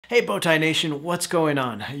Hey Bowtie Nation, what's going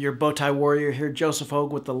on? Your Bowtie Warrior here, Joseph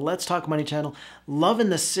Hogue with the Let's Talk Money channel. Loving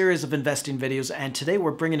this series of investing videos, and today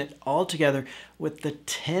we're bringing it all together with the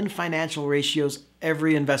 10 financial ratios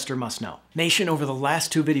every investor must know. Nation, over the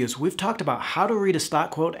last two videos, we've talked about how to read a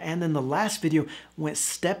stock quote, and in the last video went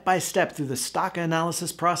step by step through the stock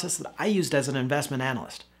analysis process that I used as an investment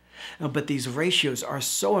analyst. But these ratios are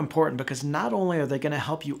so important because not only are they going to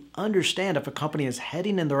help you understand if a company is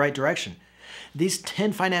heading in the right direction, these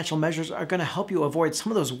 10 financial measures are going to help you avoid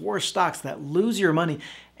some of those worst stocks that lose your money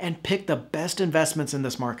and pick the best investments in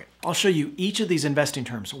this market. I'll show you each of these investing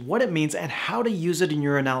terms, what it means, and how to use it in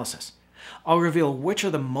your analysis. I'll reveal which are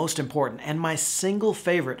the most important and my single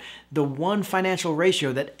favorite, the one financial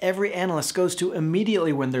ratio that every analyst goes to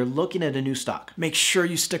immediately when they're looking at a new stock. Make sure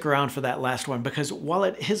you stick around for that last one because while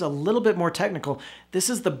it is a little bit more technical, this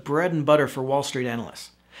is the bread and butter for Wall Street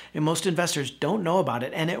analysts. And most investors don't know about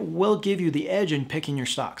it, and it will give you the edge in picking your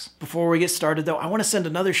stocks. Before we get started though, I want to send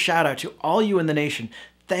another shout out to all you in the nation.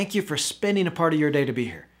 Thank you for spending a part of your day to be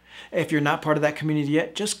here. If you're not part of that community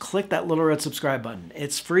yet, just click that little red subscribe button.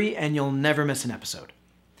 It's free and you'll never miss an episode.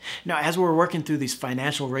 Now, as we're working through these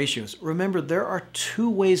financial ratios, remember there are two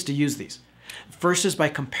ways to use these. First is by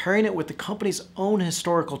comparing it with the company's own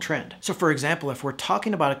historical trend. So for example, if we're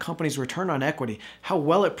talking about a company's return on equity, how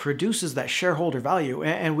well it produces that shareholder value,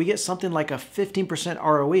 and we get something like a 15%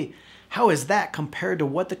 ROE, how is that compared to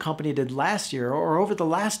what the company did last year or over the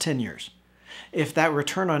last 10 years? If that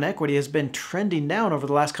return on equity has been trending down over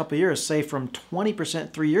the last couple of years, say from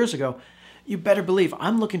 20% 3 years ago, you better believe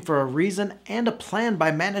I'm looking for a reason and a plan by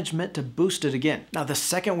management to boost it again. Now, the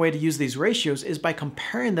second way to use these ratios is by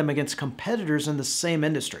comparing them against competitors in the same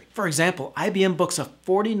industry. For example, IBM books a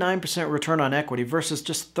 49% return on equity versus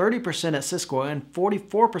just 30% at Cisco and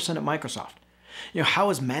 44% at Microsoft. How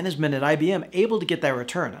is management at IBM able to get that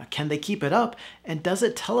return? Can they keep it up? And does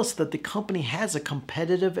it tell us that the company has a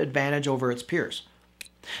competitive advantage over its peers?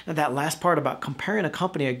 Now, that last part about comparing a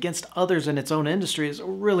company against others in its own industry is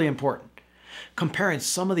really important. Comparing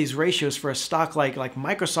some of these ratios for a stock like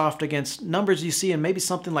Microsoft against numbers you see in maybe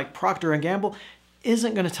something like Procter & Gamble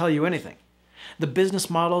isn't going to tell you anything. The business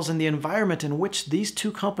models and the environment in which these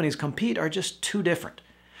two companies compete are just too different.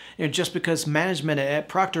 Just because management at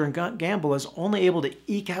Procter & Gamble is only able to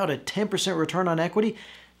eke out a 10% return on equity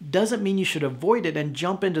doesn't mean you should avoid it and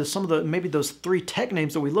jump into some of maybe those three tech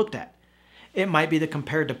names that we looked at. It might be that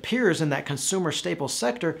compared to peers in that consumer staples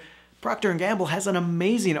sector, Procter & Gamble has an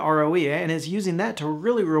amazing ROE and is using that to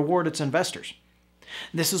really reward its investors.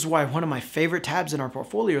 This is why one of my favorite tabs in our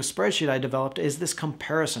portfolio spreadsheet I developed is this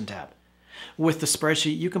comparison tab. With the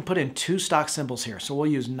spreadsheet, you can put in two stock symbols here. So we'll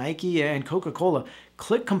use Nike and Coca-Cola.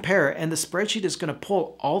 Click compare, and the spreadsheet is going to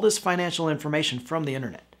pull all this financial information from the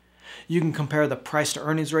internet. You can compare the price to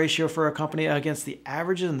earnings ratio for a company against the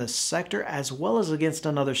averages in the sector as well as against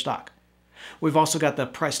another stock. We've also got the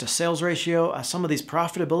price to sales ratio, some of these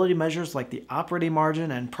profitability measures like the operating margin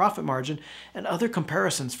and profit margin, and other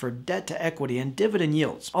comparisons for debt to equity and dividend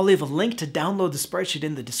yields. I'll leave a link to download the spreadsheet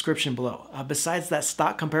in the description below. Besides that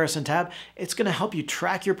stock comparison tab, it's going to help you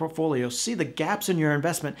track your portfolio, see the gaps in your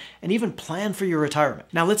investment, and even plan for your retirement.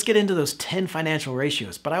 Now let's get into those 10 financial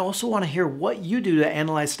ratios, but I also want to hear what you do to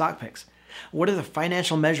analyze stock picks. What are the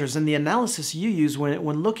financial measures and the analysis you use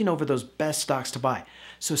when looking over those best stocks to buy?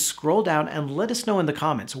 So scroll down and let us know in the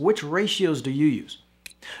comments, which ratios do you use?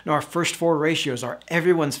 Now, our first four ratios are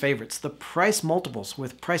everyone's favorites, the price multiples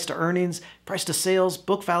with price to earnings, price to sales,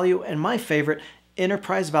 book value, and my favorite,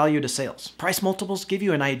 enterprise value to sales. Price multiples give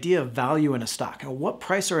you an idea of value in a stock. Now, what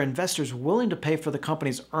price are investors willing to pay for the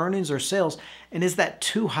company's earnings or sales, and is that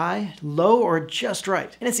too high, low, or just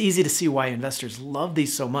right? And it's easy to see why investors love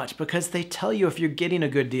these so much because they tell you if you're getting a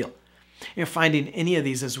good deal. Finding any of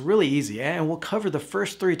these is really easy, and we'll cover the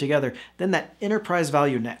first three together, then that enterprise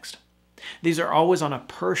value next. These are always on a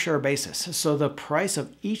per share basis, so the price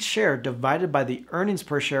of each share divided by the earnings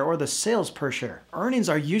per share or the sales per share. Earnings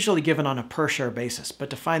are usually given on a per share basis,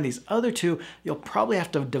 but to find these other two, you'll probably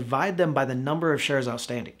have to divide them by the number of shares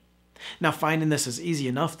outstanding. Now, finding this is easy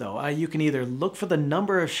enough though. You can either look for the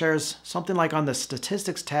number of shares, something like on the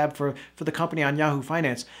statistics tab for the company on Yahoo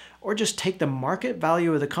Finance, or just take the market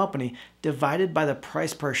value of the company divided by the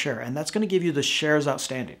price per share, and that's going to give you the shares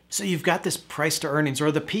outstanding. So you've got this price to earnings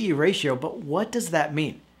or the PE ratio, but what does that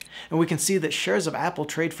mean? And we can see that shares of Apple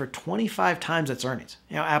trade for 25 times its earnings.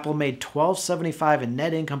 Apple made $12.75 in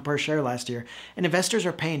net income per share last year, and investors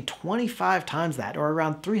are paying 25 times that, or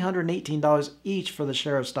around $318 each for the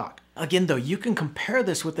share of stock. Again though, you can compare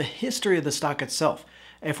this with the history of the stock itself.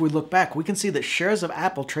 If we look back, we can see that shares of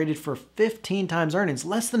Apple traded for 15 times earnings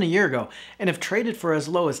less than a year ago and have traded for as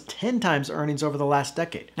low as 10 times earnings over the last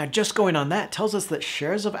decade. Now, just going on that tells us that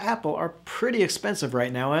shares of Apple are pretty expensive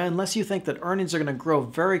right now, unless you think that earnings are going to grow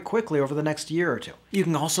very quickly over the next year or two. You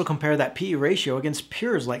can also compare that PE ratio against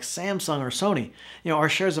peers like Samsung or Sony. Are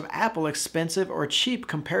shares of Apple expensive or cheap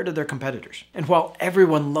compared to their competitors? And while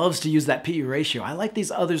everyone loves to use that PE ratio, I like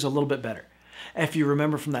these others a little bit better. If you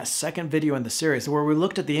remember from that second video in the series where we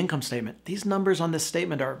looked at the income statement, these numbers on this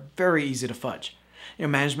statement are very easy to fudge.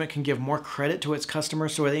 Management can give more credit to its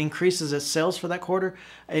customers so it increases its sales for that quarter.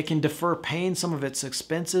 It can defer paying some of its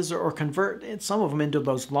expenses or convert some of them into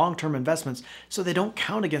those long-term investments so they don't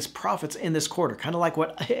count against profits in this quarter, kind of like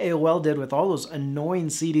what AOL did with all those annoying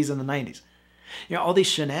CDs in the 90s. All these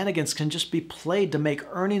shenanigans can just be played to make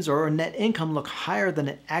earnings or net income look higher than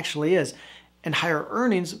it actually is. And higher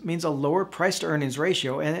earnings means a lower price to earnings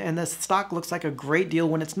ratio, and the stock looks like a great deal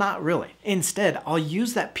when it's not really. Instead, I'll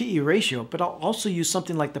use that PE ratio, but I'll also use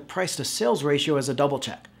something like the price to sales ratio as a double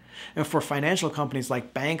check. And for financial companies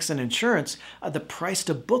like banks and insurance, the price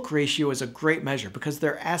to book ratio is a great measure because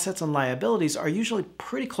their assets and liabilities are usually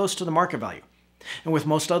pretty close to the market value. And with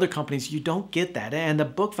most other companies, you don't get that, and the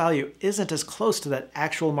book value isn't as close to that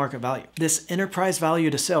actual market value. This enterprise value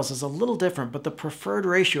to sales is a little different, but the preferred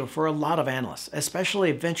ratio for a lot of analysts,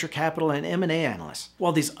 especially venture capital and M&A analysts.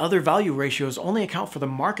 While these other value ratios only account for the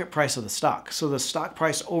market price of the stock, so the stock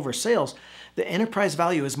price over sales, the enterprise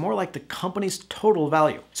value is more like the company's total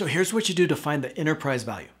value. So here's what you do to find the enterprise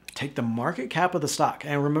value. Take the market cap of the stock,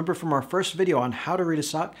 and remember from our first video on how to read a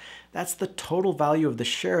stock, that's the total value of the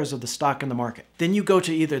shares of the stock in the market. Then you go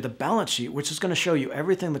to either the balance sheet, which is going to show you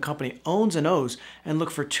everything the company owns and owes, and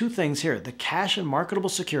look for two things here: the cash and marketable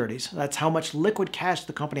securities, that's how much liquid cash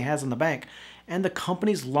the company has in the bank, and the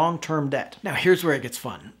company's long-term debt. Now here's where it gets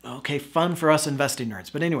fun. Okay, fun for us investing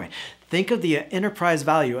nerds, but anyway, think of the enterprise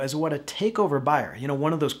value as what a takeover buyer,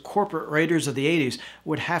 one of those corporate raiders of the 80s,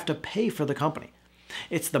 would have to pay for the company.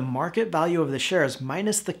 It's the market value of the shares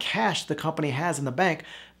minus the cash the company has in the bank,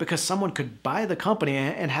 because someone could buy the company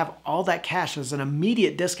and have all that cash as an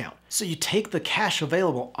immediate discount. So you take the cash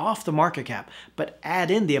available off the market cap, but add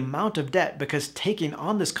in the amount of debt, because taking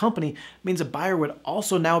on this company means a buyer would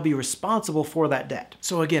also now be responsible for that debt.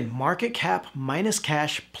 So again, market cap minus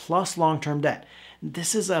cash plus long-term debt.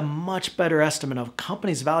 This is a much better estimate of a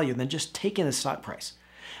company's value than just taking the stock price.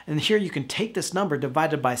 And here you can take this number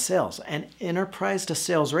divided by sales, an enterprise to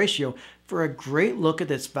sales ratio, for a great look at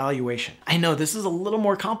its valuation. I know this is a little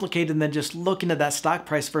more complicated than just looking at that stock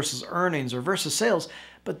price versus earnings or versus sales,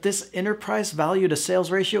 but this enterprise value to sales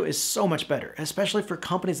ratio is so much better, especially for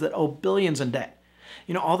companies that owe billions in debt.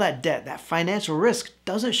 All that debt, that financial risk,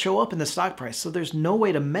 doesn't show up in the stock price, so there's no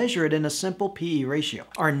way to measure it in a simple PE ratio.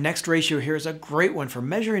 Our next ratio here is a great one for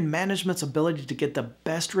measuring management's ability to get the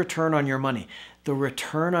best return on your money: the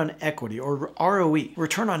return on equity, or ROE.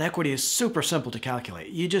 Return on equity is super simple to calculate.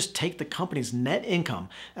 You just take the company's net income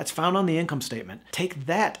that's found on the income statement, take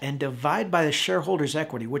that and divide by the shareholders'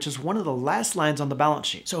 equity, which is one of the last lines on the balance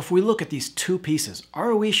sheet. So if we look at these two pieces,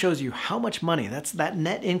 ROE shows you how much money, that's that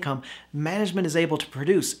net income, management is able to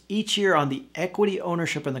produce each year on the equity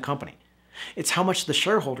ownership in the company. It's how much the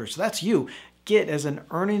shareholders, that's you, get as an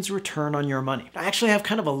earnings return on your money. I actually have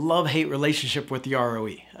kind of a love-hate relationship with the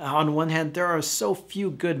ROE. On one hand, there are so few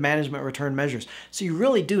good management return measures, so you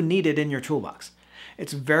really do need it in your toolbox.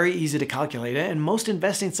 It's very easy to calculate it, and most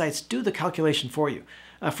investing sites do the calculation for you.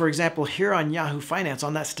 For example, here on Yahoo Finance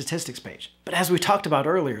on that statistics page. But as we talked about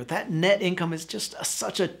earlier, that net income is just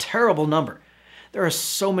such a terrible number. There are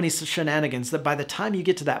so many shenanigans that by the time you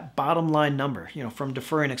get to that bottom line number, from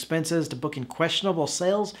deferring expenses to booking questionable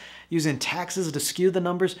sales, using taxes to skew the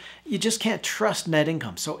numbers, you just can't trust net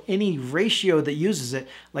income. So any ratio that uses it,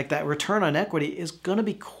 like that return on equity, is going to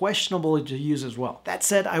be questionable to use as well. That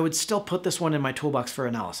said, I would still put this one in my toolbox for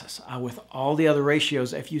analysis. With all the other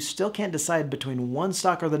ratios, if you still can't decide between one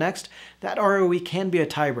stock or the next, that ROE can be a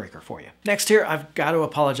tiebreaker for you. Next here, I've got to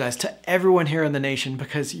apologize to everyone here in the nation,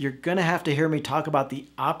 because you're going to have to hear me talk about the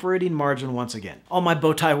operating margin once again. All my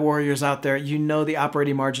bow tie warriors out there, you know the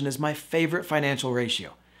operating margin is my favorite financial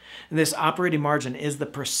ratio. And this operating margin is the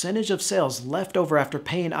percentage of sales left over after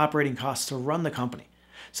paying operating costs to run the company.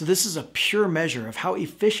 So this is a pure measure of how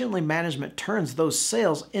efficiently management turns those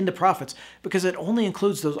sales into profits, because it only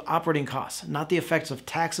includes those operating costs, not the effects of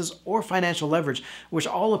taxes or financial leverage, which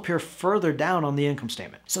all appear further down on the income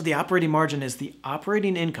statement. So the operating margin is the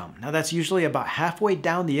operating income. Now that's usually about halfway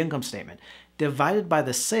down the income statement, divided by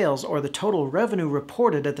the sales or the total revenue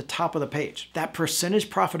reported at the top of the page. That percentage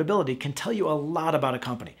profitability can tell you a lot about a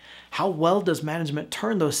company. How well does management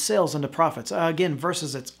turn those sales into profits, again,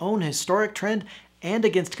 versus its own historic trend and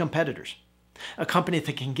against competitors. A company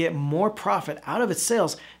that can get more profit out of its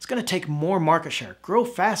sales is going to take more market share, grow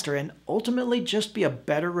faster, and ultimately just be a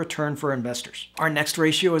better return for investors. Our next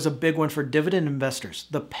ratio is a big one for dividend investors,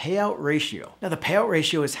 the payout ratio. Now, the payout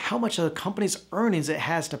ratio is how much of the company's earnings it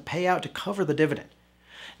has to pay out to cover the dividend.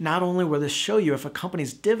 Not only will this show you if a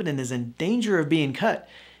company's dividend is in danger of being cut,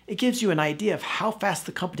 it gives you an idea of how fast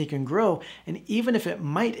the company can grow and even if it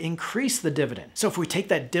might increase the dividend. So if we take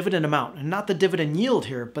that dividend amount, and not the dividend yield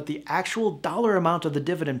here, but the actual dollar amount of the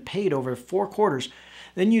dividend paid over 4 quarters,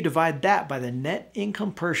 then you divide that by the net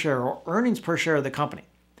income per share or earnings per share of the company.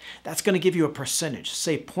 That's going to give you a percentage,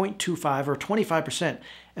 say 0.25 or 25%.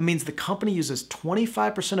 It means the company uses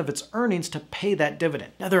 25% of its earnings to pay that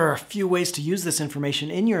dividend. Now, there are a few ways to use this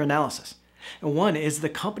information in your analysis. And one is the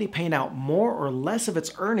company paying out more or less of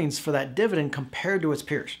its earnings for that dividend compared to its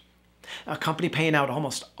peers. A company paying out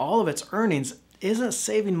almost all of its earnings isn't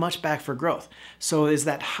saving much back for growth. So is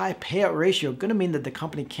that high payout ratio going to mean that the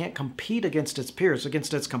company can't compete against its peers,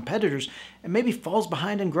 against its competitors, and maybe falls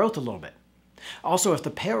behind in growth a little bit? Also, if the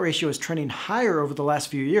payout ratio is trending higher over the last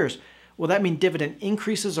few years, will that mean dividend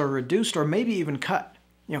increases are reduced or maybe even cut?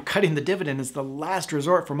 Cutting the dividend is the last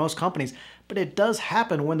resort for most companies, but it does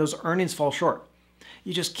happen when those earnings fall short.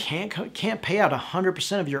 You just can't pay out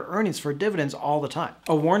 100% of your earnings for dividends all the time.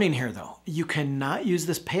 A warning here though, you cannot use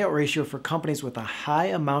this payout ratio for companies with a high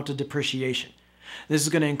amount of depreciation. This is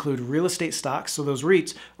going to include real estate stocks, so those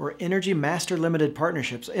REITs, or energy master limited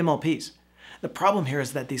partnerships, MLPs. The problem here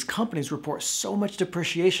is that these companies report so much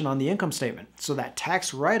depreciation on the income statement, so that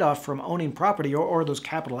tax write-off from owning property or those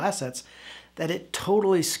capital assets, that it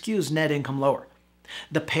totally skews net income lower.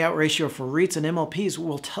 The payout ratio for REITs and MLPs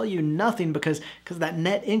will tell you nothing because that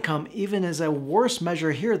net income even is a worse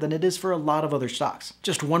measure here than it is for a lot of other stocks.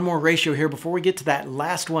 Just one more ratio here before we get to that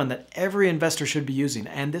last one that every investor should be using,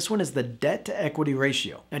 and this one is the debt to equity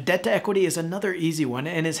ratio. Now, debt to equity is another easy one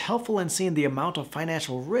and is helpful in seeing the amount of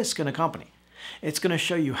financial risk in a company. It's going to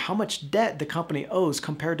show you how much debt the company owes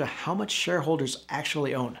compared to how much shareholders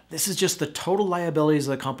actually own. This is just the total liabilities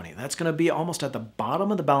of the company. That's going to be almost at the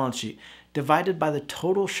bottom of the balance sheet, divided by the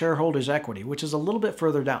total shareholders' equity, which is a little bit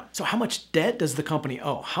further down. So how much debt does the company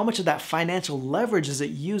owe? How much of that financial leverage is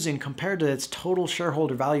it using compared to its total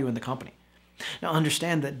shareholder value in the company? Now,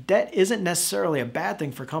 understand that debt isn't necessarily a bad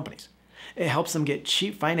thing for companies. It helps them get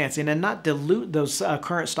cheap financing and not dilute those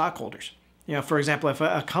current stockholders. For example, if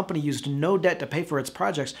a company used no debt to pay for its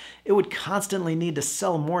projects, it would constantly need to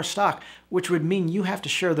sell more stock, which would mean you have to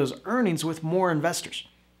share those earnings with more investors.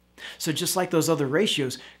 So just like those other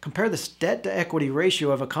ratios, compare this debt to equity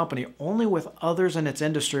ratio of a company only with others in its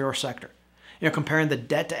industry or sector. Comparing the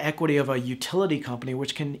debt to equity of a utility company,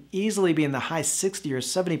 which can easily be in the high 60 or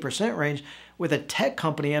 70% range, with a tech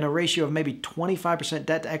company and a ratio of maybe 25%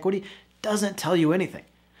 debt to equity doesn't tell you anything.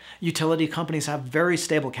 Utility companies have very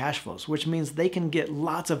stable cash flows, which means they can get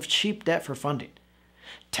lots of cheap debt for funding.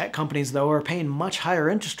 Tech companies, though, are paying much higher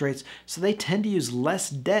interest rates, so they tend to use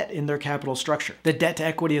less debt in their capital structure. The debt to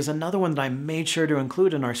equity is another one that I made sure to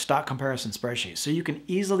include in our stock comparison spreadsheet, so you can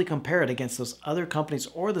easily compare it against those other companies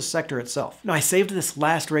or the sector itself. Now, I saved this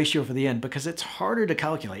last ratio for the end because it's harder to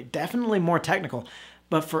calculate, definitely more technical,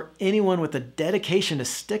 but for anyone with the dedication to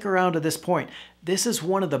stick around to this point, this is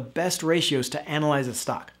one of the best ratios to analyze a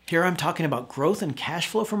stock. Here I'm talking about growth and cash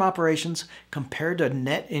flow from operations compared to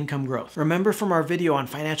net income growth. Remember from our video on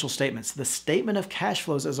financial statements, the statement of cash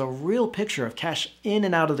flows is a real picture of cash in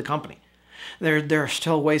and out of the company. There are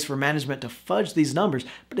still ways for management to fudge these numbers,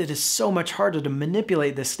 but it is so much harder to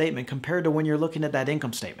manipulate this statement compared to when you're looking at that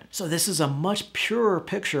income statement. So this is a much purer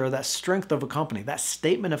picture of that strength of a company, that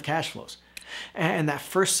statement of cash flows. And that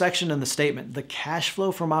first section in the statement, the cash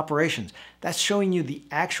flow from operations, that's showing you the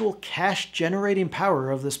actual cash generating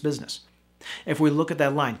power of this business. If we look at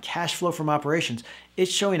that line, cash flow from operations,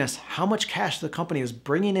 it's showing us how much cash the company is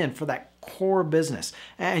bringing in for that core business.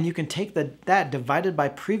 And you can take that divided by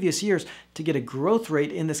previous years to get a growth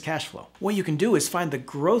rate in this cash flow. What you can do is find the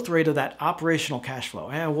growth rate of that operational cash flow.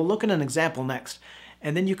 And we'll look at an example next.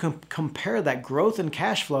 And then you can compare that growth in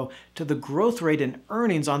cash flow to the growth rate in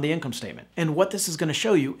earnings on the income statement. And what this is going to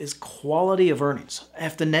show you is quality of earnings.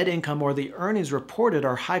 If the net income or the earnings reported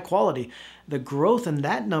are high quality, the growth in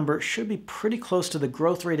that number should be pretty close to the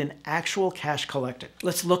growth rate in actual cash collected.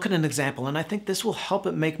 Let's look at an example, and I think this will help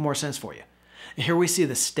it make more sense for you. Here we see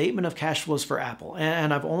the statement of cash flows for Apple,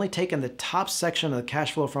 and I've only taken the top section of the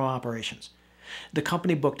cash flow from operations. The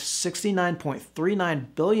company booked $69.39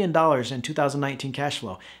 billion in 2019 cash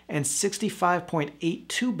flow and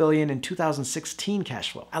 $65.82 billion in 2016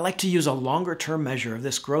 cash flow. I like to use a longer-term measure of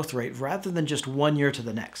this growth rate rather than just one year to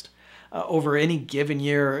the next. Over any given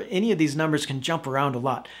year, any of these numbers can jump around a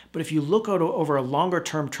lot, but if you look over a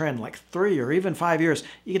longer-term trend like 3 or even 5 years,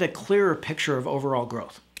 you get a clearer picture of overall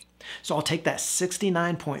growth. So I'll take that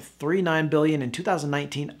 $69.39 billion in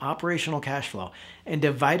 2019 operational cash flow and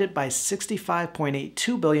divide it by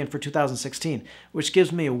 $65.82 billion for 2016, which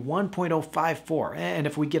gives me a 1.054. And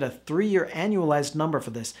if we get a 3-year annualized number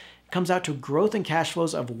for this, it comes out to growth in cash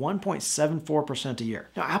flows of 1.74% a year.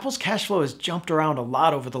 Now, Apple's cash flow has jumped around a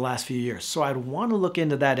lot over the last few years, so I'd want to look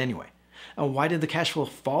into that anyway. Why did the cash flow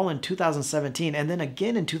fall in 2017 and then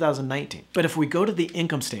again in 2019? But if we go to the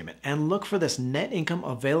income statement and look for this net income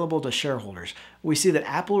available to shareholders, we see that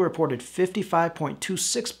Apple reported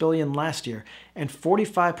 $55.26 billion last year and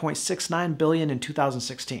 $45.69 billion in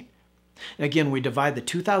 2016. Again, we divide the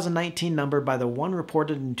 2019 number by the one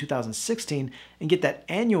reported in 2016 and get that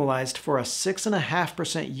annualized for a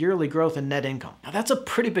 6.5% yearly growth in net income. Now that's a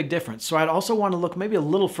pretty big difference, so I'd also want to look maybe a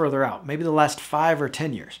little further out, maybe the last 5 or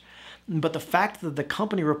 10 years. But the fact that the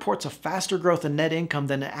company reports a faster growth in net income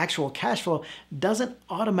than actual cash flow doesn't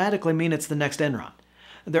automatically mean it's the next Enron.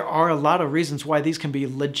 There are a lot of reasons why these can be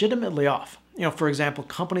legitimately off. For example,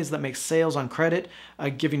 companies that make sales on credit,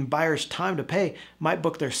 giving buyers time to pay, might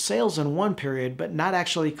book their sales in one period but not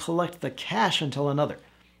actually collect the cash until another.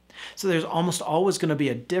 So there's almost always going to be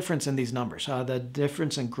a difference in these numbers, the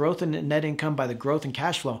difference in growth in net income by the growth in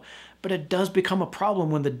cash flow, but it does become a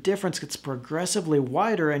problem when the difference gets progressively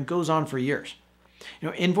wider and goes on for years.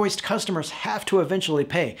 Invoiced customers have to eventually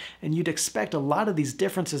pay, and you'd expect a lot of these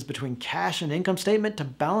differences between cash and income statement to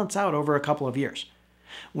balance out over a couple of years.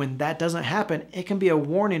 When that doesn't happen, it can be a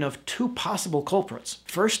warning of 2 possible culprits.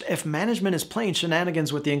 First, if management is playing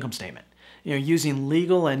shenanigans with the income statement, using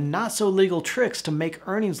legal and not so legal tricks to make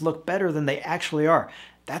earnings look better than they actually are.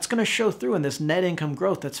 That's going to show through in this net income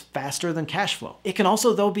growth that's faster than cash flow. It can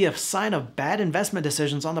also, though, be a sign of bad investment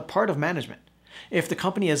decisions on the part of management. If the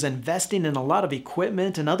company is investing in a lot of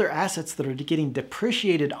equipment and other assets that are getting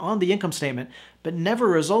depreciated on the income statement but never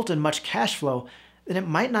result in much cash flow, then it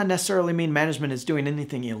might not necessarily mean management is doing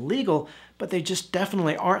anything illegal, but they just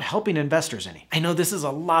definitely aren't helping investors any. I know this is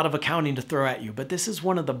a lot of accounting to throw at you, but this is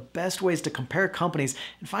one of the best ways to compare companies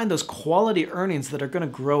and find those quality earnings that are going to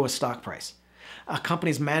grow a stock price. A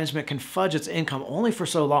company's management can fudge its income only for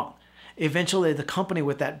so long. Eventually, the company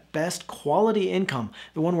with that best quality income,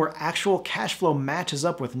 the one where actual cash flow matches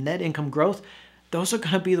up with net income growth, those are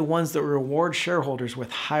going to be the ones that reward shareholders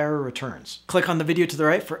with higher returns. Click on the video to the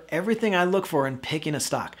right for everything I look for in picking a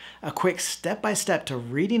stock, a quick step-by-step to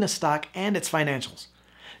reading a stock and its financials.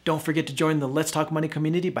 Don't forget to join the Let's Talk Money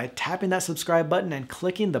community by tapping that subscribe button and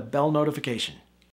clicking the bell notification.